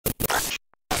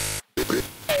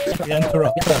We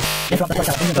interrupt this.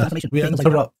 We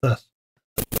interrupt this.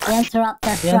 We interrupt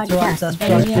this broadcast to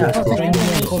bring you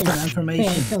important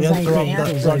information. We interrupt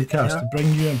this broadcast to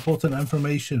bring you important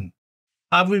information.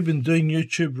 Have we been doing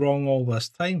YouTube wrong all this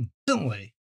time?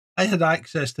 Recently, I had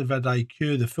access to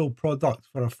vidIQ, the full product,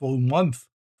 for a full month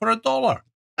for $1,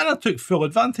 and I took full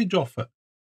advantage of it.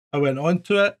 I went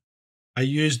onto it. I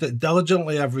used it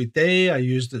diligently every day. I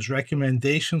used its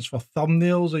recommendations for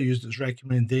thumbnails. I used its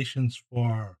recommendations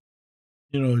for,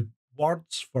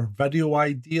 words, for video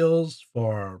ideas,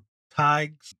 for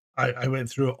tags. I went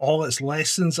through all its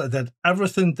lessons. I did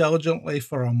everything diligently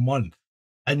for a month.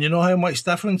 And you know how much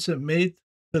difference it made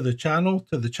to the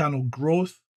channel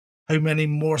growth? How many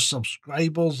more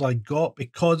subscribers I got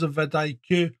because of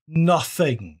vidIQ?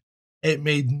 Nothing. It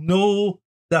made no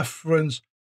difference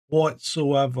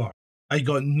whatsoever. I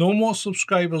got no more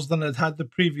subscribers than I'd had the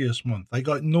previous month. I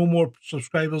got no more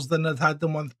subscribers than I'd had the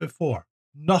month before.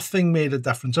 Nothing made a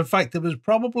difference. In fact, it was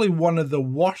probably one of the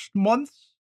worst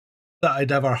months that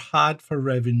I'd ever had for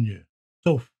revenue.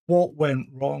 So what went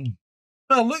wrong?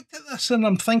 So I looked at this and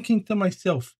I'm thinking to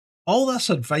myself, all this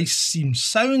advice seems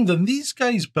sound, and these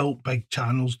guys built big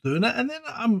channels doing it. And then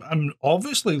I'm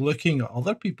obviously looking at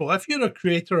other people. If you're a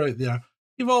creator out there,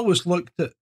 you've always looked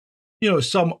at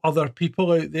some other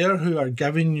people out there who are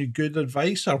giving you good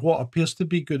advice, or what appears to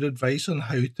be good advice on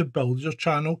how to build your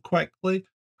channel quickly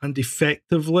and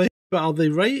effectively. But are they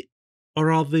right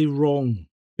or are they wrong?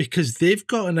 Because they've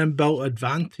got an inbuilt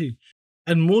advantage.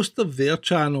 And most of their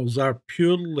channels are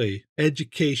purely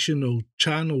educational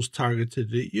channels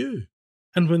targeted at you.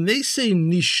 And when they say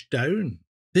niche down,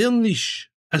 their niche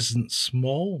isn't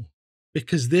small.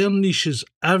 Because their niche is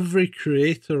every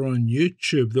creator on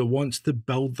YouTube that wants to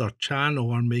build their channel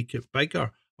or make it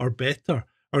bigger or better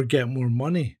or get more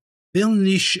money. Their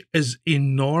niche is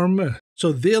enormous.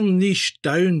 So their niche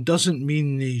down doesn't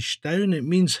mean niche down. It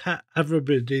means hit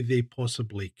everybody they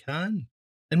possibly can.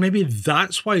 And maybe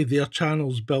that's why their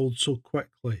channels build so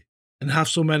quickly and have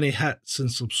so many hits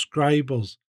and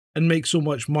subscribers and make so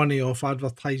much money off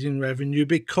advertising revenue,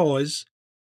 because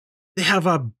they have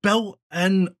a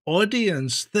built-in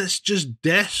audience that's just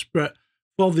desperate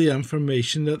for the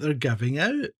information that they're giving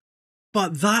out.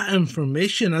 But that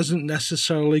information isn't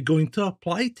necessarily going to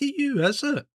apply to you, is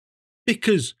it?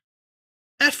 Because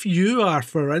if you are,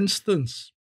 for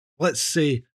instance, let's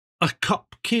say, a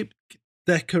cupcake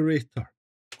decorator,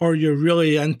 or you're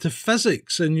really into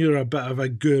physics and you're a bit of a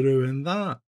guru in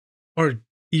that, or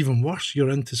even worse, you're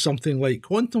into something like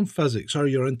quantum physics, or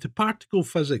you're into particle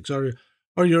physics, or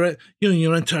you're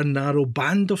into a narrow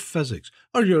band of physics,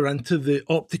 or you're into the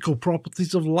optical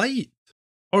properties of light,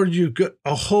 or you've got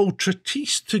a whole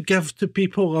treatise to give to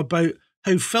people about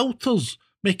how filters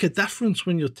make a difference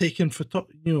when you're taking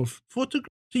photographs.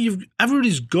 So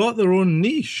everybody's got their own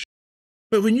niche.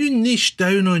 But when you niche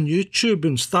down on YouTube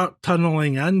and start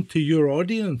tunneling into your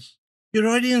audience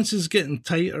is getting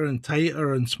tighter and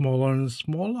tighter and smaller.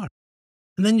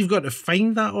 And then you've got to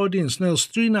find that audience. Now, there's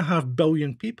 3.5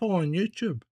 billion people on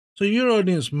YouTube. So your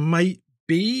audience might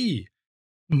be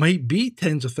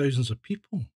tens of thousands of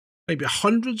people, might be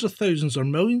hundreds of thousands or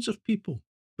millions of people.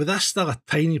 But that's still a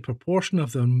tiny proportion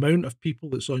of the amount of people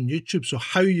that's on YouTube. So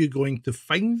how are you going to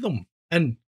find them?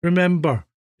 And remember,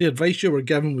 the advice you were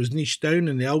given was niche down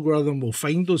and the algorithm will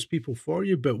find those people for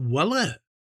you. But will it?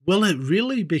 Will it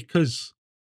really? Because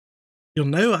you're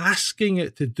now asking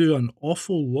it to do an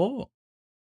awful lot.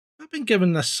 I've been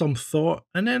giving this some thought,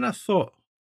 and then I thought,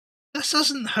 this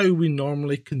isn't how we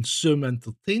normally consume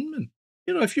entertainment.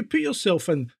 If you put yourself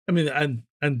in,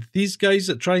 and these guys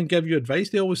that try and give you advice,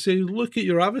 they always say, look at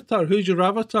your avatar. Who's your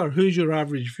avatar? Who's your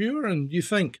average viewer? And you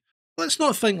think, let's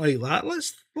not think like that.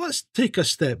 Let's take a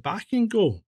step back and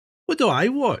go, what do I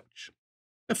watch?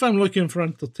 If I'm looking for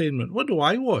entertainment, what do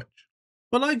I watch?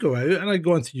 Well, I go out and I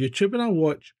go onto YouTube and I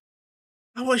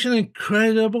watch an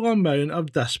incredible amount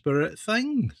of disparate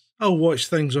things. I'll watch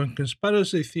things on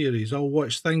conspiracy theories. I'll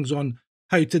watch things on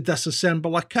how to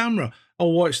disassemble a camera.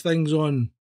 I'll watch things on,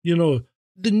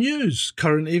 the news,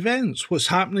 current events, what's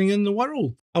happening in the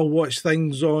world. I'll watch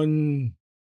things on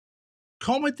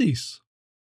comedies.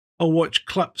 I'll watch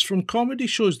clips from comedy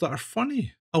shows that are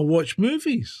funny. I'll watch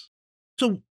movies.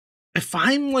 So if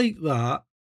I'm like that,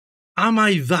 am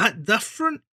I that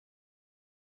different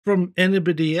from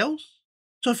anybody else?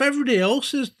 So if everybody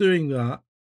else is doing that,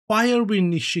 why are we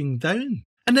niching down?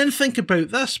 And then think about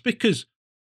this, because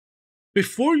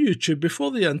before YouTube,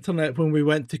 before the internet, when we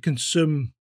went to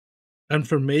consume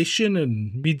information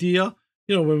and media,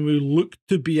 when we looked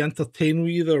to be entertained,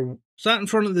 we either sat in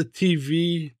front of the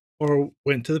TV or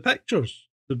went to the pictures,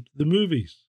 the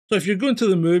movies. So if you're going to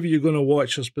the movie, you're going to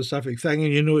watch a specific thing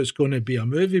and you know it's going to be a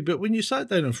movie. But when you sat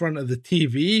down in front of the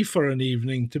TV for an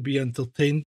evening to be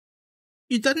entertained,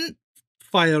 you didn't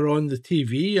fire on the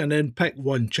TV and then pick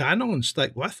one channel and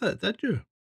stick with it, did you?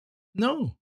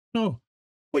 No, no.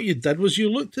 What you did was you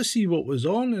looked to see what was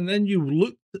on, and then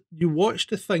you watched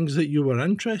the things that you were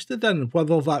interested in,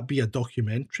 whether that be a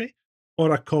documentary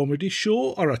or a comedy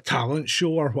show or a talent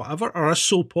show or whatever, or a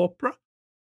soap opera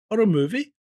or a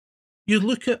movie. You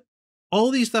look at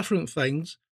all these different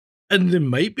things, and they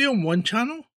might be on one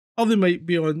channel, or they might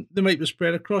be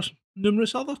spread across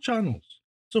numerous other channels.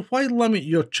 So why limit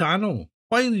your channel?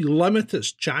 Why limit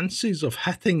its chances of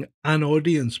hitting an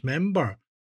audience member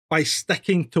by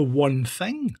sticking to one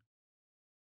thing?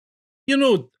 You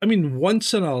know, I mean,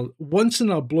 once in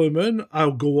a blue moon,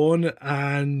 I'll go on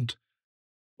and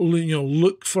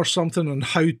look for something on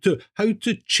how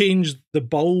to change the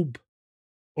bulb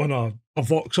on a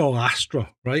Vauxhall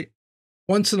Astra, right?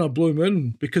 Once in a blue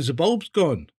moon, because the bulb's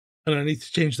gone and I need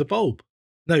to change the bulb.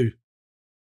 Now, I'm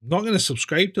not going to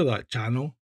subscribe to that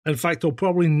channel. In fact, I'll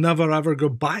probably never ever go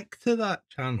back to that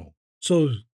channel. So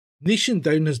Nation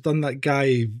Down has done that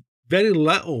guy very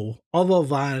little other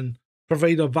than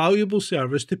provide a valuable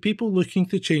service to people looking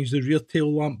to change the rear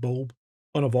tail lamp bulb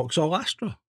on a Vauxhall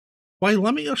Astra. Why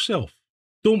limit yourself?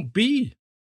 Don't be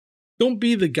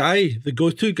the guy, the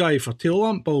go-to guy for tail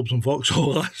lamp bulbs and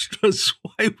Vauxhall Astras.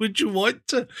 Why would you want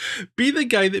to be the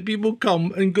guy that people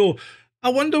come and go, I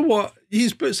wonder what,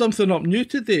 he's put something up new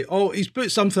today. Oh, he's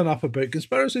put something up about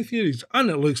conspiracy theories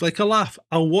and it looks like a laugh.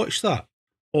 I'll watch that.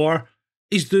 Or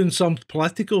he's doing some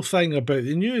political thing about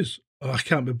the news. Oh, I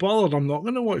can't be bothered. I'm not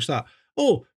going to watch that.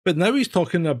 Oh, but now he's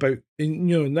talking about,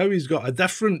 now he's got a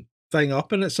different thing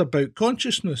up and it's about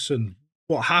consciousness and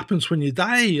what happens when you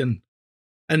die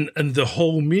and the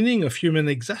whole meaning of human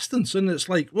existence. And it's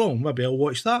like, well, maybe I'll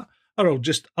watch that. Or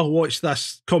I'll watch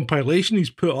this compilation he's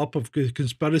put up of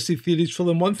conspiracy theories for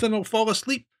the month and I'll fall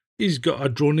asleep. He's got a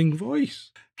droning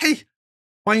voice. Hey,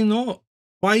 why not?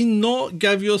 Why not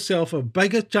give yourself a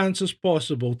bigger chance as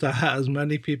possible to hit as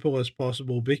many people as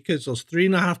possible? Because there's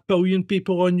 3.5 billion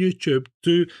people on YouTube,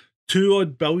 2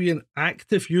 odd billion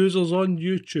active users on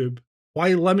YouTube.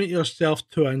 Why limit yourself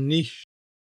to a niche?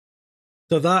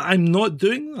 So that I'm not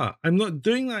doing that. I'm not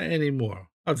doing that anymore.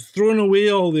 I've thrown away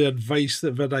all the advice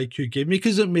that vidIQ gave me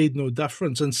because it made no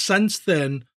difference. And since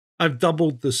then, I've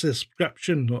doubled the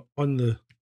subscription on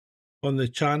the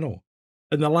channel.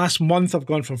 In the last month, I've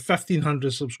gone from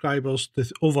 1,500 subscribers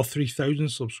to over 3,000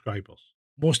 subscribers.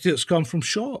 Most of it's come from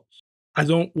shorts. I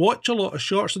don't watch a lot of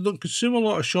shorts. I don't consume a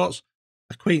lot of shorts.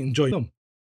 I quite enjoy them.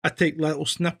 I take little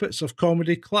snippets of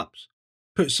comedy clips,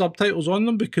 put subtitles on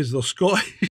them because they're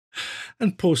Scottish,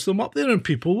 and post them up there, and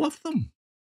people love them.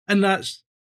 And that's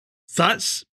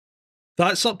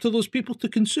up to those people to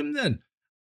consume then.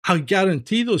 I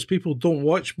guarantee those people don't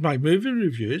watch my movie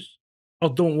reviews or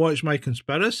don't watch my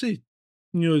conspiracy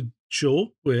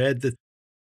show where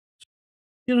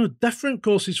different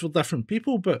courses for different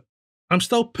people, but I'm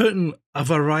still putting a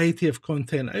variety of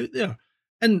content out there.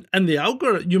 And the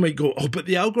algorithm, you might go, oh, but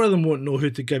the algorithm won't know who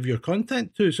to give your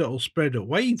content to, so it'll spread it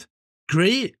wide.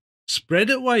 Great, spread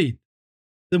it wide.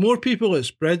 The more people it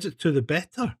spreads it to, the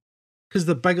better. Because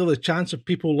the bigger the chance of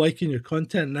people liking your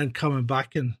content and then coming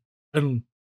back and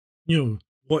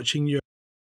watching you.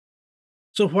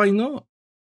 So why not?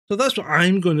 So that's what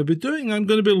I'm going to be doing. I'm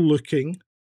going to be looking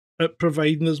at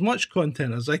providing as much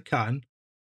content as I can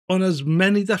on as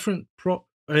many different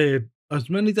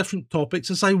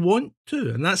topics as I want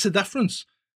to. And that's the difference.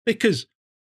 Because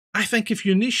I think if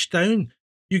you niche down,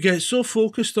 you get so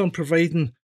focused on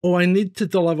providing, oh, I need to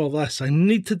deliver this, I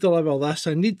need to deliver this,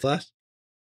 I need this.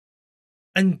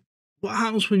 And what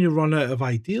happens when you run out of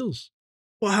ideas?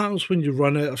 What happens when you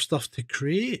run out of stuff to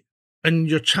create? And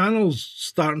your channel's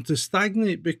starting to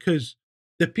stagnate because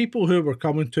the people who were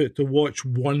coming to it to watch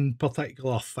one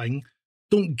particular thing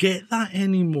don't get that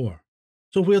anymore.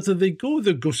 So where do they go?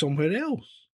 They go somewhere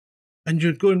else. And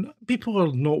you're going, people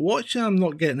are not watching, I'm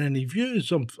not getting any views,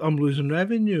 I'm losing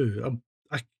revenue,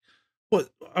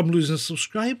 I'm losing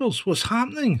subscribers. What's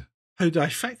happening? How do I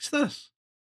fix this?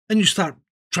 And you start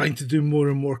trying to do more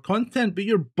and more content, but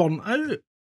you're burnt out.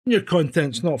 Your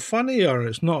content's not funny, or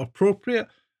it's not appropriate,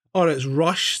 or it's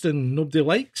rushed and nobody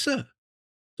likes it.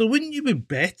 So wouldn't you be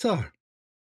better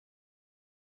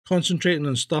concentrating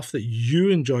on stuff that you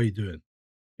enjoy doing?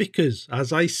 Because,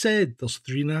 as I said, there's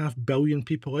 3.5 billion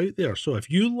people out there. So if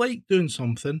you like doing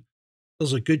something,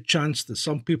 there's a good chance that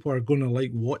some people are going to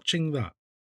like watching that.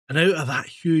 And out of that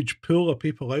huge pool of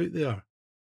people out there,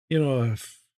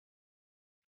 if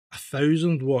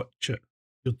 1,000 watch it,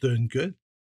 you're doing good.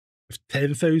 If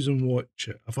 10,000 watch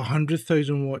it, if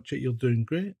 100,000 watch it, you're doing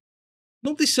great.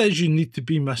 Nobody says you need to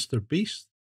be Mr. Beast.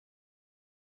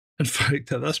 In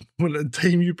fact, at this moment in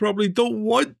time, you probably don't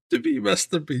want to be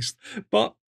Mr. Beast,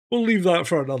 but we'll leave that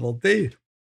for another day.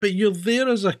 But you're there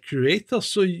as a creator,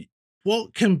 so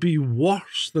what can be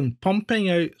worse than pumping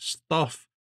out stuff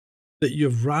that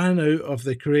you've ran out of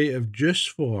the creative juice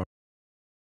for?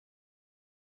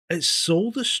 It's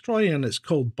soul destroying. It's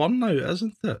called burnout,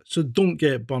 isn't it? So don't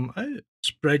get burnt out.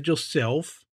 Spread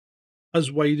yourself as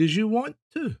wide as you want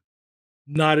to.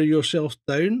 Narrow yourself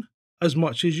down as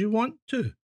much as you want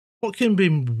to. What can be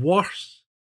worse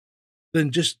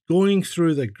than just going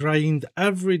through the grind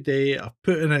every day of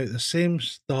putting out the same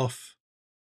stuff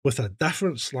with a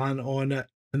different slant on it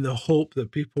in the hope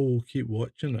that people will keep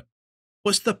watching it?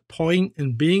 What's the point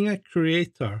in being a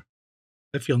creator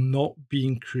if you're not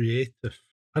being creative?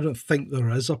 I don't think there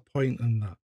is a point in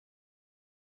that.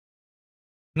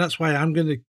 And that's why I'm going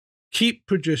to keep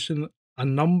producing a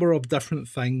number of different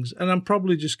things, and I'm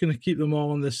probably just going to keep them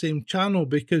all on the same channel,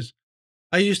 because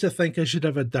I used to think I should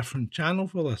have a different channel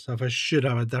for this, if I should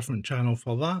have a different channel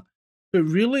for that. But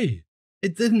really,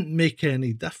 it didn't make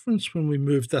any difference when we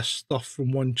moved this stuff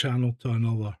from one channel to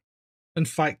another. In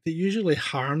fact, it usually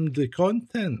harmed the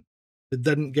content. It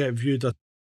didn't get viewed.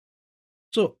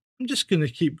 So I'm just going to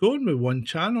keep going with one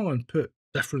channel and put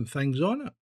different things on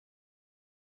it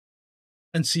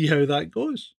and see how that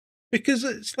goes. Because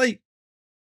it's like,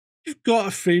 you've got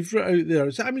a favourite out there.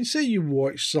 I mean, say you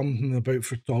watch something about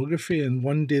photography and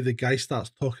one day the guy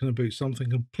starts talking about something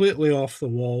completely off the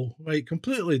wall, right?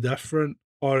 Completely different.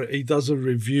 Or he does a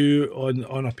review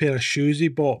on a pair of shoes he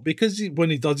bought, because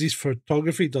when he does his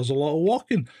photography, he does a lot of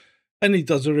walking. And he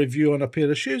does a review on a pair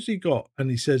of shoes he got. And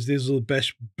he says, these are the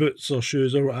best boots or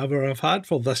shoes or whatever I've had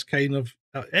for this kind of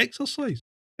exercise.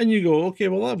 And you go, okay,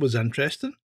 well, that was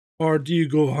interesting. Or do you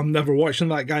go, I'm never watching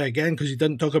that guy again because he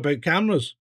didn't talk about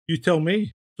cameras? You tell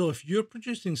me. So if you're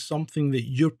producing something that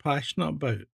you're passionate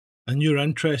about and you're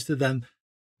interested in,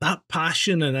 that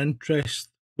passion and interest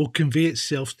will convey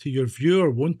itself to your viewer,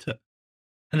 won't it?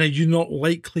 And are you not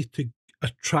likely to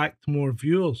attract more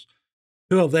viewers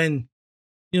who are then,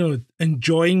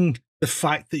 enjoying the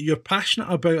fact that you're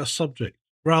passionate about a subject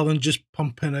rather than just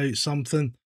pumping out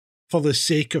something for the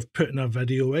sake of putting a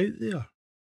video out there?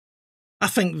 I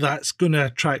think that's going to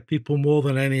attract people more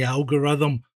than any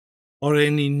algorithm or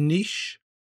any niche.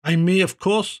 I may, of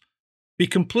course, be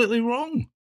completely wrong,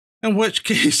 in which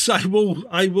case I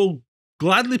will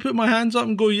gladly put my hands up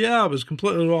and go, yeah, I was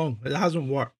completely wrong. It hasn't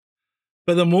worked.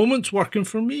 But the moment's working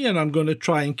for me, and I'm going to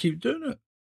try and keep doing it.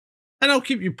 And I'll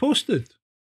keep you posted.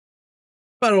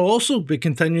 But I'll also be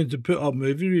continuing to put up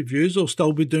movie reviews. I'll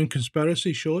still be doing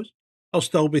conspiracy shows. I'll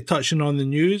still be touching on the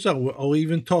news. I'll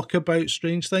even talk about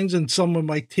strange things and some of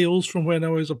my tales from when I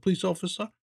was a police officer.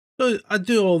 So I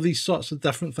do all these sorts of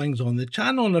different things on the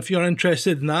channel. And if you're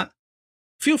interested in that,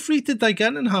 feel free to dig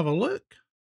in and have a look.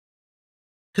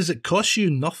 Because it costs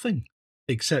you nothing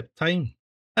except time.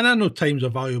 And I know time's a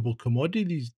valuable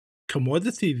commodity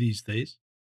these days.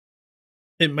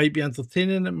 It might be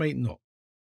entertaining, it might not.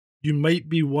 You might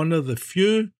be one of the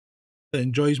few that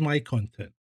enjoys my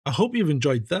content. I hope you've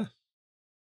enjoyed this.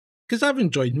 Because I've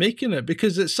enjoyed making it,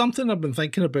 because it's something I've been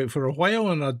thinking about for a while,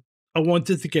 and I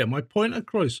wanted to get my point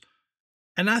across.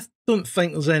 And I don't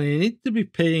think there's any need to be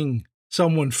paying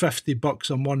someone $50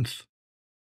 a month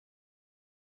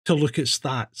to look at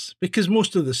stats, because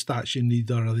most of the stats you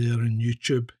need are there on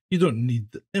YouTube. You don't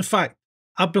need... In fact,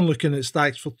 I've been looking at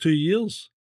stats for 2 years,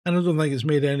 and I don't think it's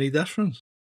made any difference.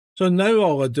 So now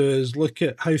all I do is look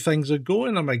at how things are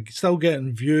going. Am I still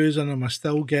getting views, and am I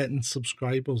still getting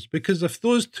subscribers? Because if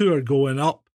those two are going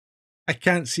up, I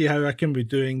can't see how I can be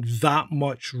doing that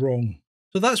much wrong.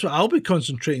 So that's what I'll be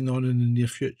concentrating on in the near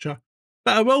future.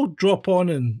 But I will drop on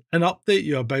and update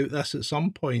you about this at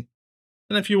some point.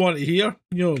 And if you want to hear,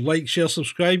 like, share,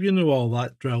 subscribe, all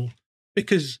that drill.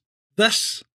 Because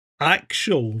this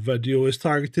actual video is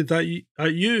targeted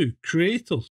at you,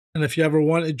 creators. And if you ever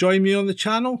want to join me on the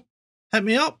channel, hit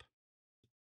me up.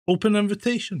 Open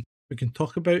invitation. We can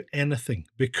talk about anything,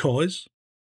 because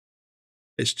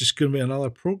it's just going to be another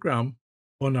program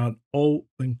on an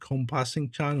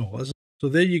all-encompassing channel. So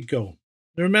there you go.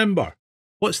 Remember,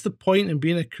 what's the point in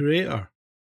being a creator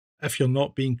if you're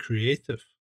not being creative?